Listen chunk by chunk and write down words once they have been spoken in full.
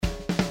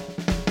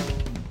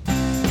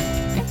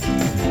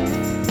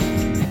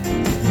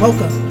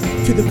Welcome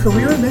to the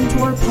Career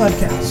Mentor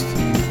Podcast,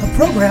 a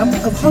program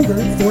of Hunger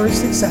for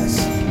Success,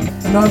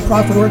 a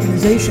nonprofit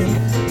organization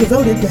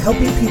devoted to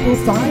helping people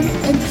find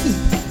and keep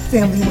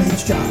family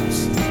wage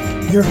jobs.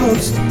 Your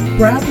host,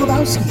 Brad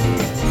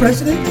Lebowski,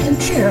 President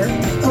and Chair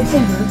of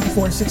Hunger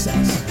for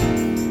Success.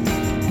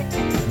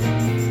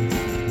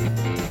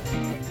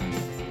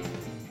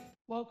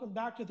 Welcome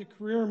back to the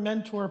Career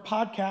Mentor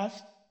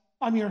Podcast.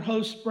 I'm your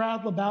host,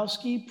 Brad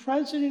Lebowski,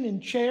 President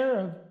and Chair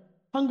of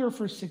Hunger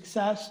for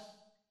Success.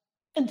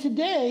 And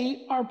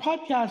today, our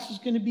podcast is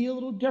going to be a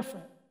little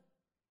different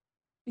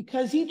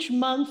because each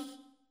month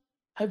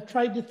I've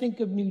tried to think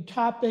of new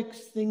topics,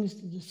 things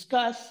to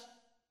discuss.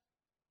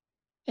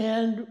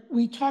 And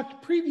we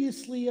talked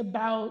previously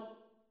about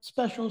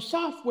special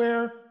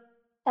software,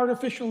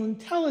 artificial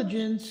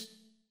intelligence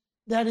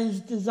that is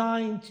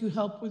designed to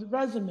help with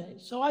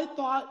resumes. So I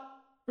thought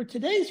for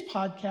today's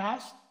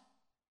podcast,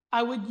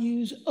 I would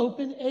use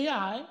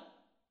OpenAI,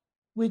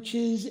 which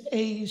is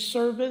a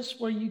service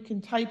where you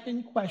can type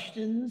in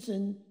questions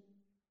and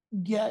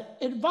get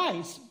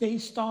advice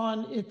based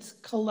on its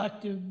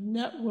collective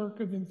network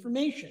of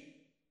information.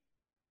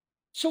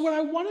 So what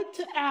I wanted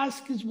to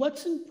ask is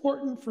what's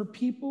important for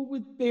people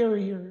with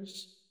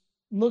barriers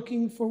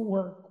looking for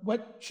work?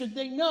 What should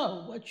they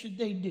know? What should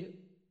they do?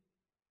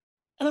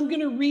 And I'm going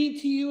to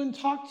read to you and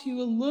talk to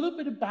you a little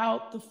bit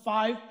about the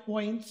 5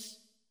 points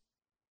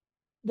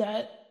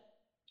that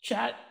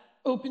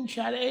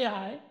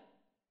OpenChat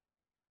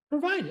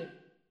provided.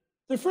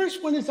 The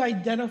first one is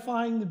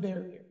identifying the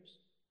barriers.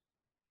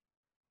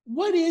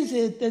 What is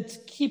it that's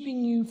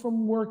keeping you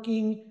from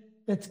working,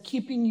 that's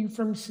keeping you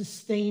from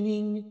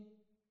sustaining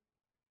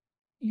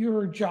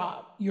your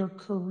job, your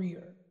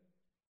career?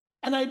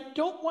 And I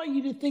don't want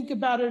you to think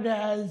about it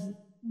as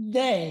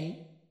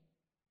they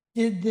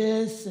did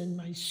this and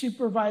my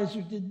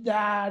supervisor did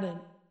that and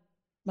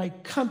my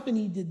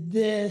company did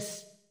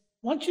this. I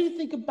want you to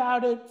think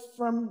about it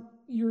from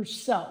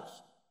yourself.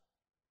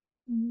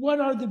 What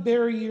are the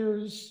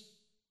barriers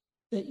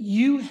that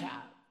you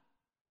have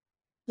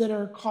that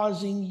are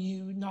causing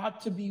you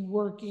not to be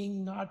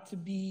working, not to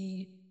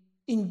be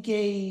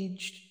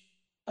engaged,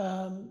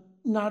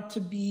 not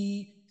to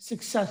be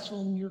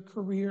successful in your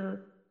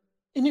career?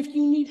 And if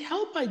you need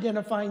help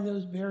identifying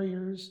those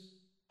barriers,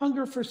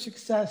 Hunger for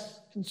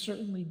Success can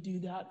certainly do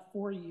that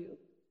for you.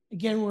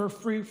 Again, we're a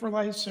free for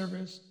life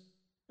service,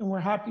 and we're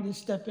happy to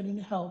step in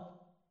and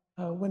help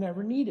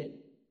whenever needed.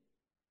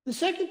 The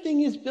second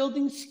thing is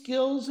building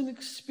skills and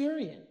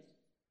experience.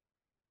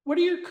 What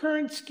are your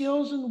current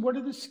skills and what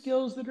are the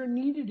skills that are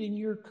needed in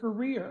your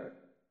career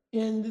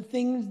and the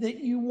things that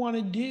you want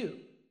to do?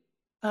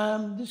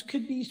 This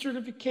could be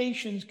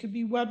certifications, could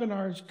be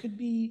webinars, could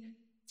be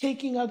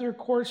taking other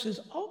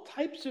courses, all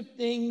types of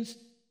things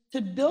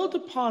to build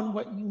upon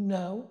what you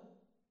know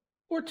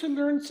or to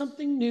learn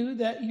something new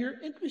that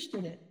you're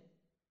interested in.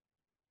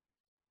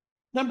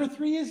 Number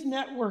 3 is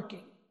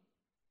networking.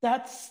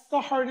 That's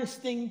the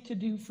hardest thing to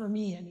do for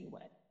me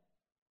anyway.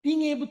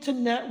 Being able to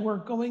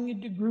network, going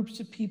into groups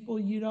of people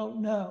you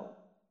don't know.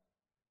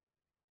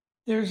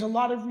 There's a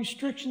lot of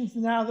restrictions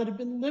now that have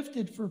been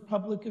lifted for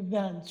public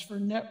events, for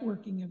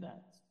networking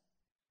events.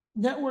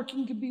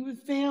 Networking could be with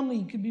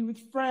family, could be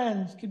with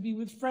friends, could be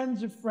with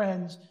friends of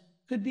friends,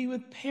 could be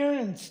with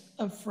parents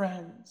of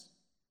friends.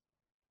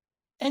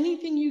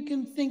 Anything you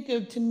can think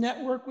of to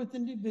network with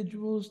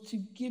individuals to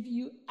give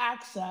you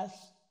access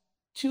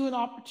to an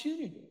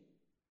opportunity.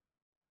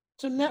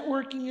 So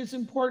networking is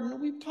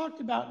important. We've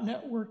talked about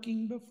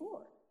networking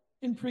before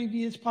in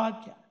previous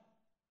podcasts.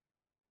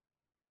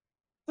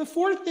 The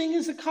fourth thing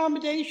is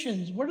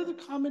accommodations. What are the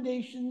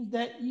accommodations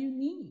that you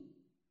need?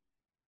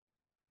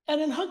 And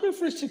in Hunger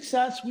for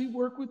Success, we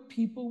work with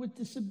people with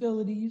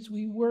disabilities.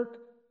 We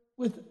work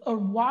with a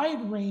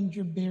wide range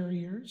of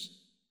barriers.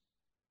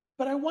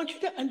 But I want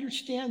you to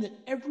understand that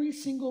every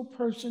single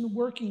person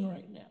working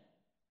right now,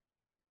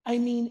 I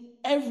mean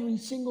every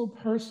single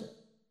person,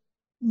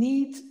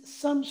 needs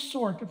some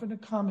sort of an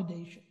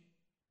accommodation.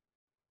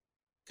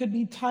 Could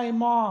be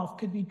time off,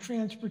 could be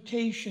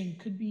transportation,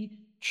 could be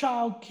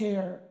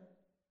childcare,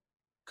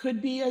 could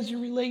be as it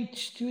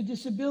relates to a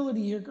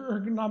disability, an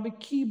ergonomic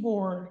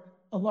keyboard,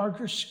 a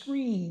larger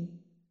screen.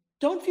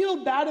 Don't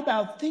feel bad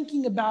about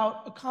thinking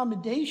about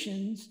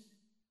accommodations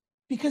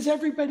because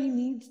everybody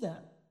needs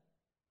them.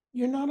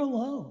 You're not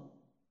alone.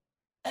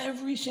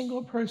 Every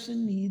single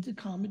person needs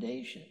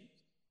accommodations.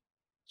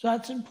 So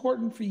that's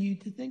important for you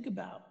to think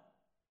about.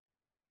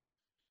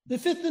 The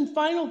fifth and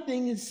final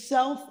thing is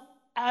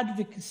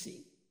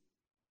self-advocacy.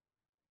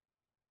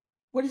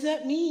 What does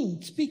that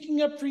mean?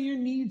 Speaking up for your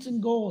needs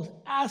and goals,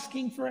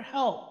 asking for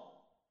help.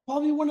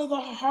 Probably one of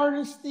the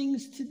hardest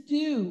things to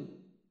do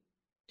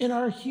in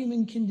our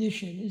human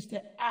condition is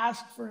to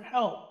ask for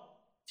help,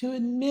 to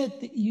admit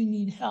that you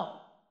need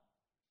help.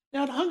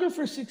 Now, at Hunger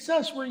for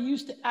Success, we're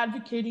used to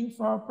advocating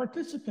for our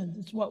participants.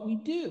 It's what we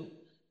do.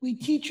 We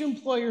teach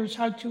employers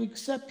how to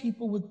accept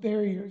people with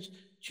barriers,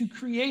 to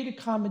create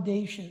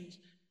accommodations.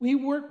 We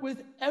work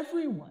with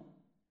everyone.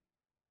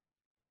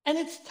 And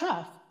it's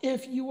tough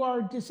if you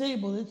are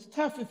disabled. It's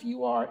tough if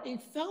you are a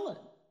felon,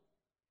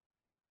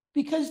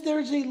 because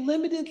there's a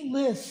limited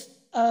list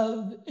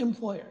of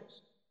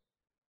employers.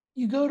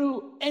 You go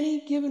to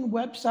any given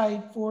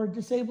website for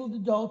disabled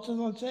adults and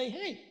they'll say,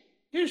 hey,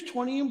 here's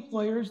 20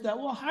 employers that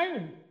will hire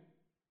you.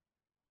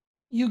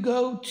 You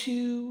go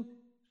to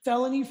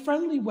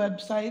felony-friendly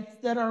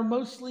websites that are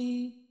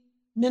mostly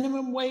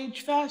minimum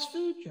wage fast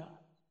food jobs.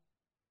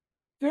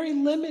 Very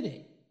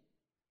limiting.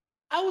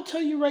 I will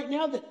tell you right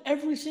now that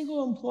every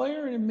single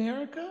employer in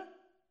America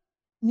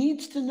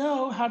needs to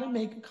know how to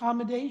make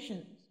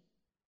accommodations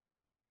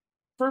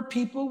for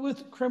people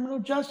with criminal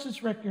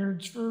justice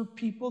records, for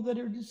people that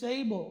are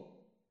disabled,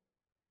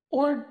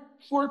 or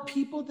for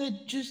people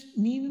that just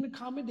need an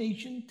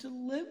accommodation to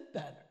live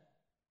better,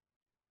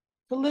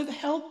 to live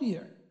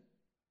healthier,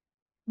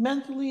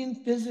 mentally and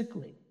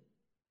physically.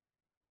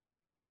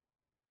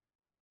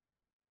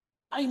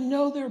 I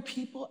know there are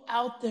people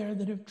out there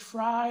that have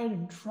tried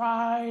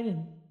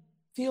and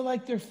feel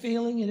like they're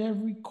failing at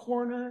every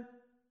corner,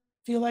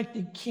 feel like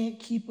they can't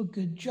keep a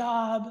good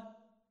job.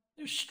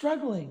 They're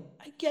struggling.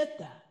 I get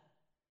that.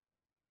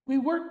 We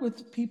work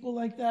with people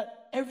like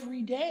that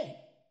every day.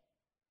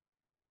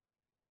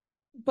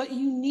 But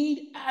you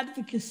need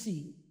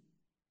advocacy.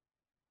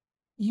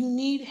 You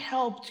need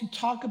help to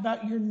talk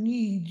about your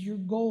needs, your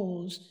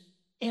goals,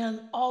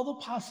 and all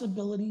the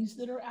possibilities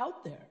that are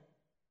out there.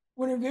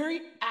 We're in a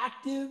very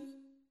active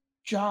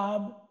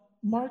job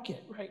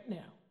market right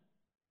now.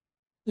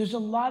 There's a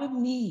lot of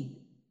need.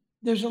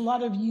 There's a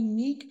lot of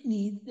unique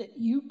needs that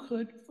you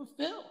could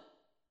fulfill.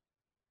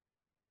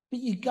 But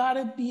you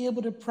gotta be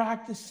able to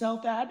practice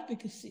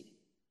self-advocacy.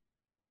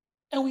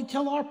 And we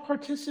tell our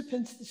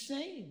participants the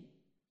same.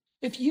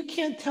 If you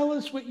can't tell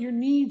us what your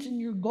needs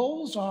and your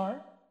goals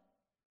are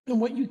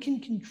and what you can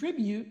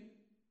contribute,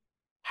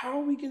 how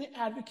are we gonna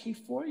advocate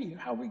for you?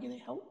 How are we gonna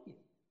help you?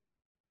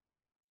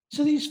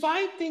 So these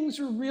 5 things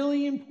are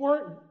really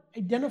important.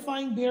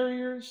 Identifying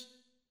barriers,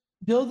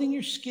 building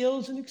your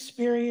skills and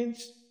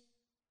experience,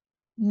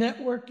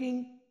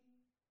 networking,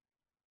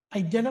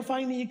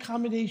 identifying the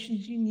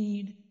accommodations you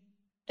need,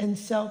 and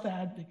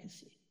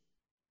self-advocacy.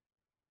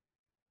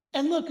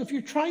 And look, if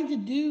you're trying to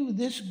do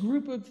this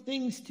group of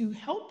things to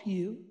help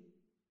you,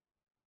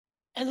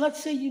 and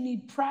let's say you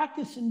need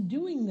practice in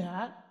doing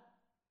that,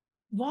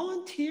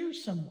 volunteer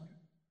somewhere.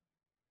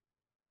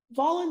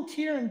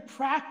 Volunteer and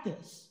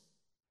practice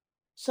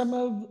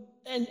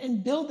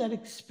and build that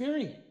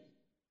experience.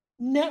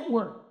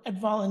 Network at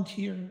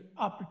volunteer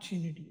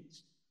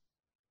opportunities.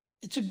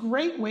 It's a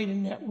great way to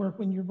network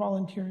when you're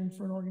volunteering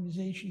for an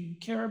organization you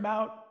care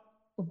about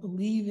or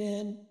believe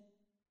in,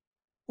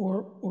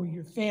 or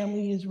your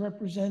family is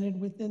represented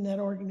within that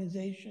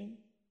organization.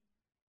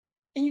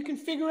 And you can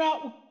figure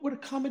out what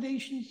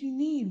accommodations you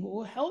need, what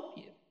will help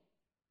you.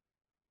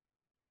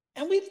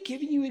 And we've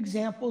given you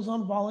examples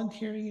on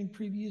volunteering in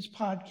previous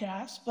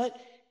podcasts, but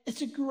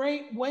it's a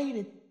great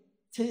way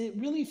to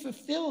really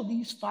fulfill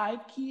these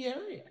 5 key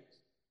areas.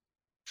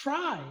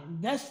 Try,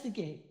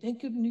 investigate,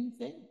 think of new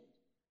things.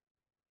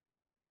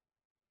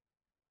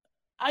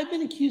 I've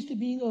been accused of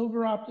being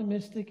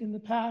over-optimistic in the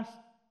past.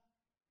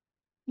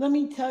 Let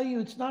me tell you,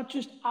 it's not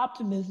just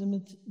optimism,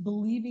 it's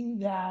believing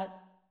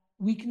that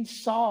we can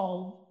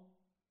solve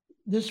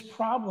this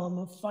problem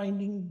of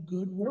finding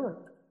good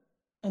work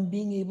and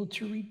being able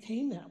to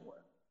retain that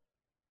work.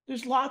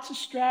 There's lots of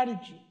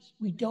strategies.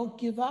 We don't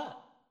give up.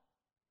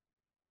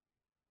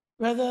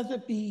 Whether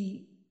that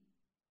be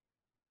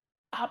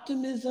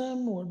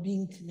optimism or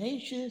being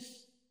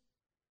tenacious,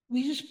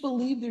 we just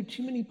believe there are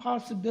too many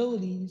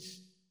possibilities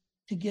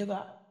to give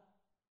up.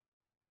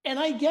 And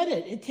I get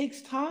it, it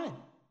takes time.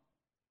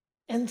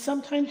 And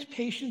sometimes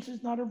patience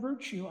is not a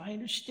virtue. I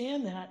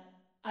understand that.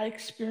 I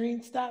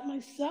experienced that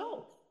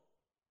myself.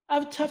 I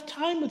have a tough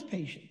time with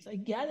patience, I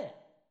get it.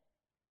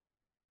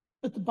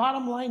 But the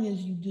bottom line is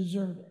you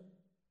deserve it.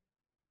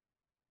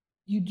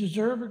 You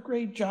deserve a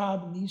great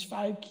job in these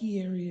 5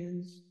 key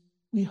areas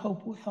we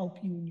hope will help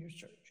you in your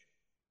search.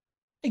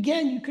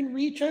 Again, you can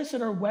reach us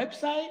at our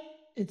website.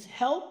 It's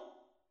help,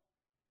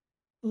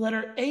 the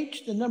letter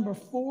H, the number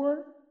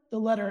 4, the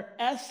letter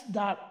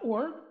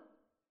S.org.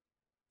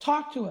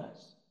 Talk to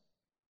us.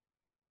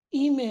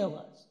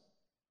 Email us.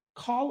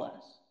 Call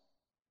us.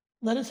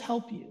 Let us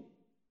help you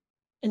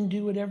and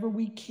do whatever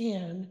we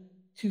can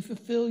to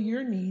fulfill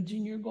your needs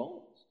and your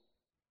goals.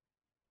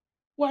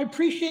 Well, I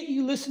appreciate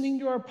you listening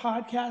to our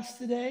podcast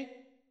today.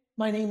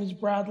 My name is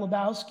Brad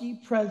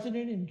Lebowski,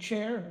 President and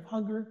Chair of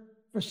Hunger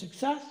for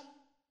Success,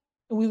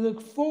 and we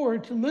look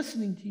forward to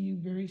listening to you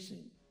very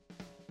soon.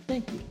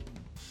 Thank you.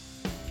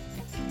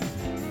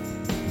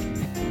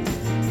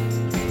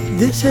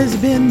 This has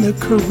been the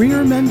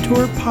Career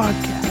Mentor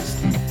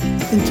Podcast,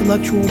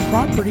 intellectual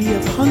property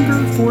of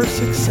Hunger for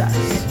Success.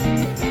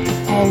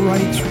 All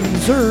rights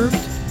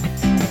reserved.